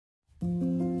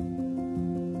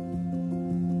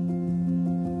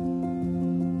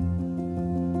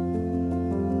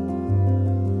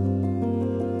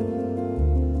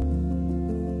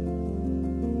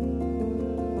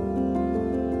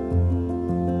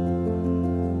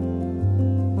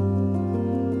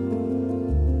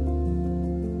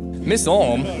Miss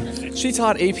Olm, she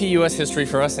taught AP US History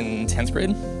for us in 10th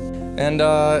grade. And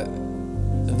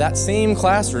that same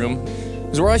classroom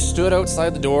is where I stood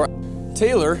outside the door.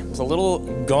 Taylor was a little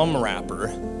gum wrapper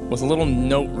with a little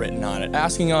note written on it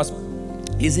asking us,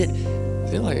 is it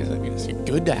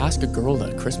good to ask a girl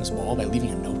to Christmas ball by leaving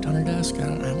a note on her desk? I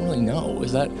don't really know.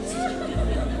 Is that...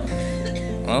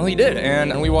 Well, he did,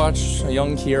 and we watched a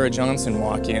young Keara Johnson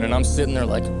walk in, and I'm sitting there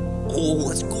like, oh,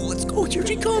 let's go, here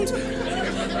she comes.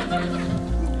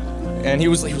 And he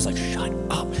was like, shut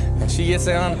up. And she gets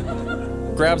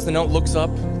down, grabs the note, looks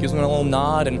up, gives him a little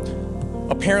nod, and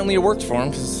apparently it worked for him,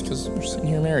 because we're sitting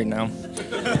here married now.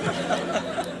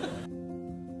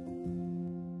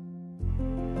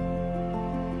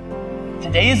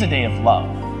 Today is a day of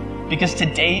love, because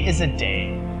today is a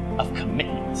day of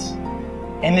commitment.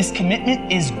 And this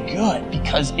commitment is good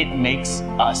because it makes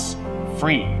us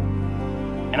free.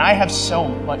 And I have so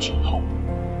much hope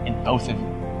in both of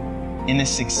you, in the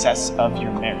success of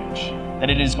your marriage, that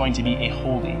it is going to be a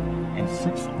holy and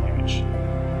fruitful marriage.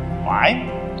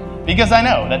 Why? Because I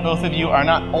know that both of you are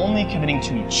not only committing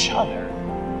to each other,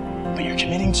 but you're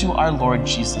committing to our Lord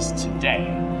Jesus today.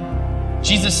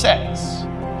 Jesus says,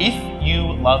 if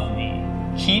you love me,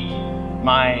 keep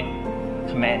my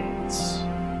commandments.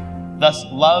 Thus,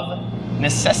 love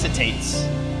necessitates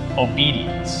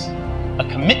obedience, a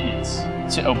commitment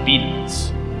to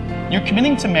obedience. You're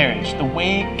committing to marriage the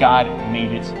way God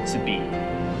made it to be.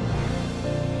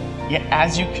 Yet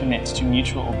as you commit to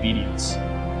mutual obedience,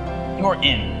 you are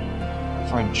in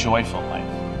for a joyful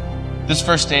life. This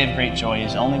first day of great joy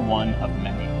is only one of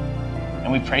many,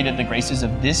 and we pray that the graces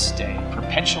of this day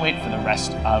perpetuate for the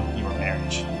rest of your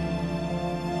marriage.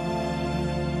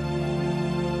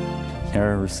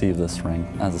 Keara, receive this ring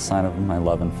as a sign of my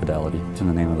love and fidelity. In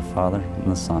the name of the Father,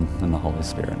 and the Son, and the Holy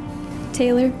Spirit.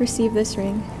 Taylor, receive this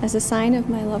ring as a sign of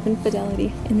my love and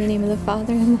fidelity. In the name of the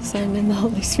Father, and the Son, and the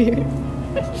Holy Spirit.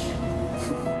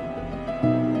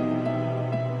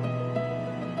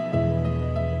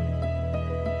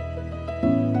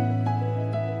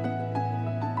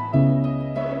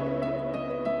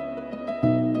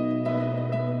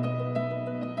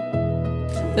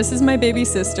 This is my baby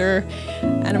sister,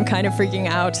 and I'm kind of freaking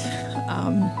out.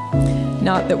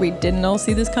 Not that we didn't all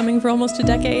see this coming for almost a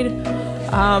decade.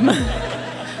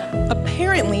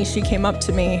 Apparently, she came up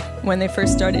to me when they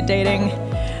first started dating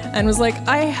and was like,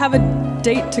 I have a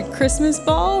date to Christmas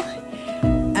ball.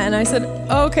 And I said,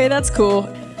 oh, okay, that's cool.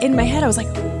 In my head, I was like,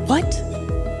 what?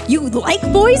 You like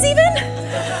boys even?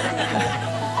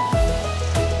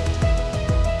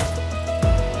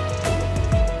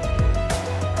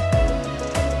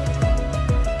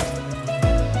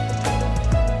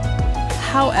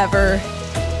 However,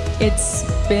 it's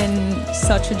been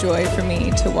such a joy for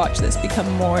me to watch this become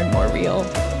more and more real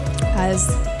as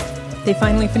they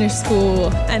finally finished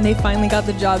school and they finally got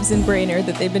the jobs in Brainerd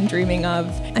that they've been dreaming of.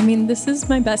 I mean, this is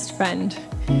my best friend.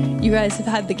 You guys have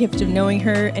had the gift of knowing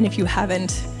her, and if you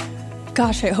haven't,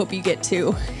 gosh, I hope you get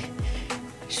to.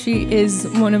 She is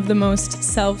one of the most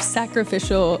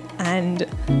self-sacrificial and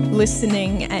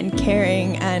listening and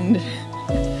caring and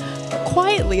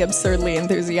quietly absurdly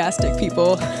enthusiastic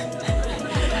people.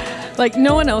 Like,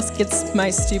 no one else gets my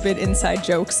stupid inside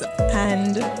jokes.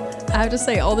 And I have to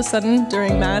say, all of a sudden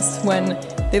during Mass, when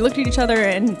they looked at each other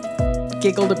and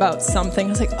giggled about something, I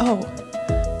was like, oh,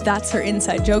 that's her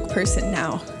inside joke person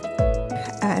now.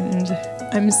 And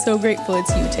I'm so grateful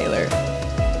it's you, Taylor.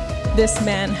 This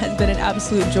man has been an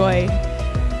absolute joy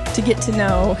to get to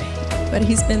know, but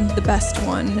he's been the best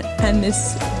one, and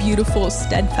this beautiful,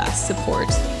 steadfast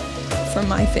support from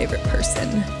my favorite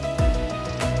person.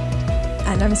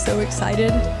 And I'm so excited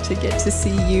to get to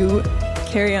see you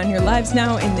carry on your lives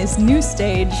now in this new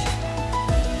stage,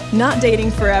 not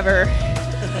dating forever,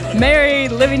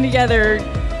 married, living together,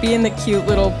 being the cute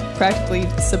little, practically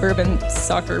suburban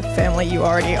soccer family you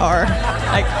already are.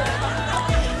 Like,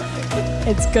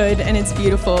 it's good and it's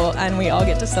beautiful, and we all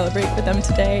get to celebrate with them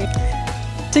today.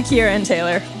 To Keara and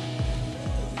Taylor.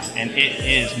 And it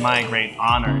is my great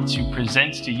honor to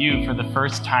present to you for the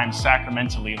first time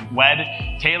sacramentally wed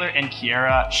Taylor and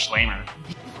Keara Schlamer.